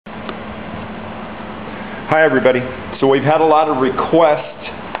Hi everybody. So we've had a lot of requests.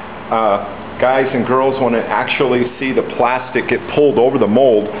 Guys and girls want to actually see the plastic get pulled over the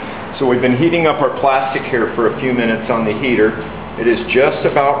mold. So we've been heating up our plastic here for a few minutes on the heater. It is just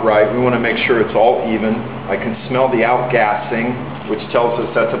about right. We want to make sure it's all even. I can smell the outgassing, which tells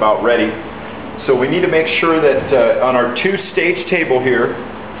us that's about ready. So we need to make sure that on our two-stage table here,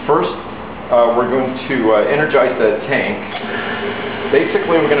 first we're going to energize the tank.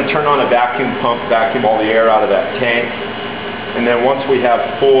 Basically, we're going to turn on a vacuum pump, vacuum all the air out of that tank. And then once we have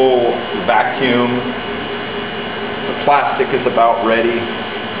full vacuum, the plastic is about ready.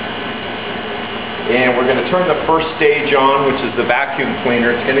 And we're going to turn the first stage on, which is the vacuum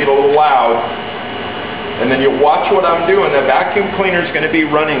cleaner. It's going to get a little loud. And then you'll watch what I'm doing. The vacuum cleaner is going to be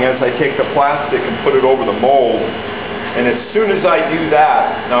running as I take the plastic and put it over the mold. And as soon as I do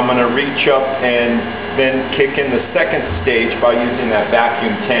that, I'm going to reach up and then kick in the second stage by using that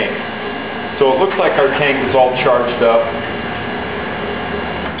vacuum tank. So it looks like our tank is all charged up.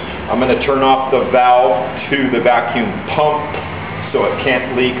 I'm going to turn off the valve to the vacuum pump so it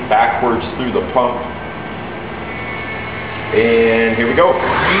can't leak backwards through the pump. And here we go.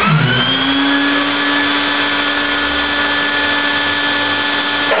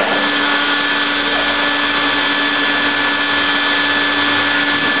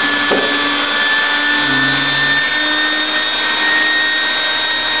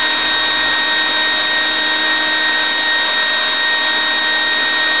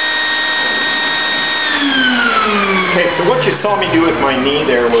 Okay, so what you saw me do with my knee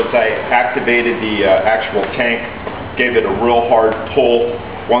there was I activated the actual tank, gave it a real hard pull.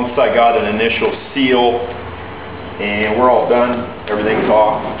 Once I got an initial seal, and we're all done, everything's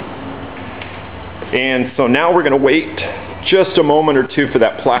off. And so now we're going to wait just a moment or two for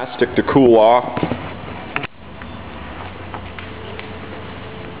that plastic to cool off.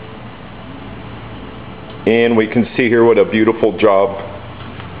 And we can see here what a beautiful job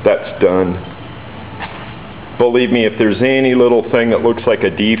that's done. Believe me, if there's any little thing that looks like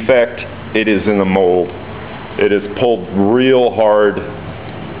a defect, it is in the mold. It is pulled real hard,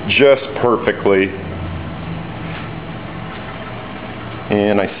 just perfectly.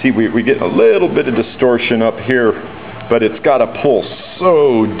 And I see we get a little bit of distortion up here, but it's got to pull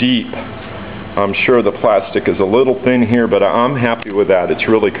so deep. I'm sure the plastic is a little thin here, but I'm happy with that. It's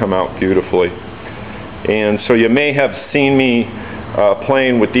really come out beautifully. And so you may have seen me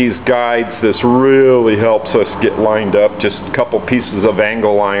playing with these guides. This really helps us get lined up. Just a couple pieces of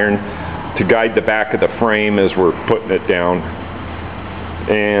angle iron to guide the back of the frame as we're putting it down.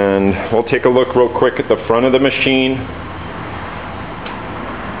 And we'll take a look real quick at the front of the machine.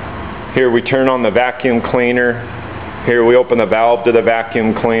 Here we turn on the vacuum cleaner. Here we open the valve to the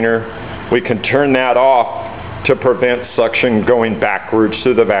vacuum cleaner. We can turn that off to prevent suction going backwards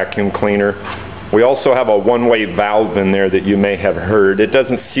to the vacuum cleaner. We also have a one-way valve in there that you may have heard. It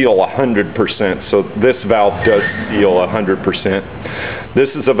doesn't seal 100%, so this valve does seal 100%. This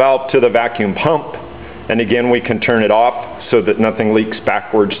is a valve to the vacuum pump, and again we can turn it off so that nothing leaks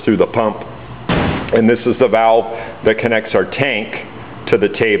backwards through the pump. And this is the valve that connects our tank to the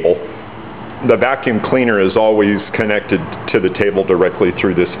table. The vacuum cleaner is always connected to the table directly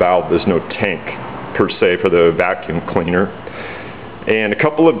through this valve. There's no tank per se for the vacuum cleaner. And a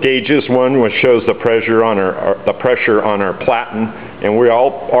couple of gauges, one which shows the pressure on our platen, and we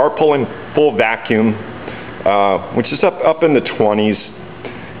all are pulling full vacuum, which is up in the 20s.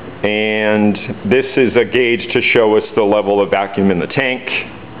 And this is a gauge to show us the level of vacuum in the tank.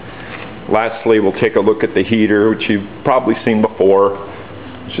 Lastly, we'll take a look at the heater, which you've probably seen before.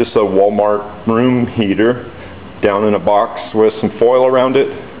 It's just a Walmart room heater down in a box with some foil around it.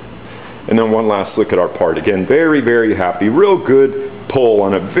 And then one last look at our part. Again, very, very happy. Real good pull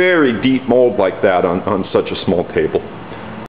on a very deep mold like that on such a small table.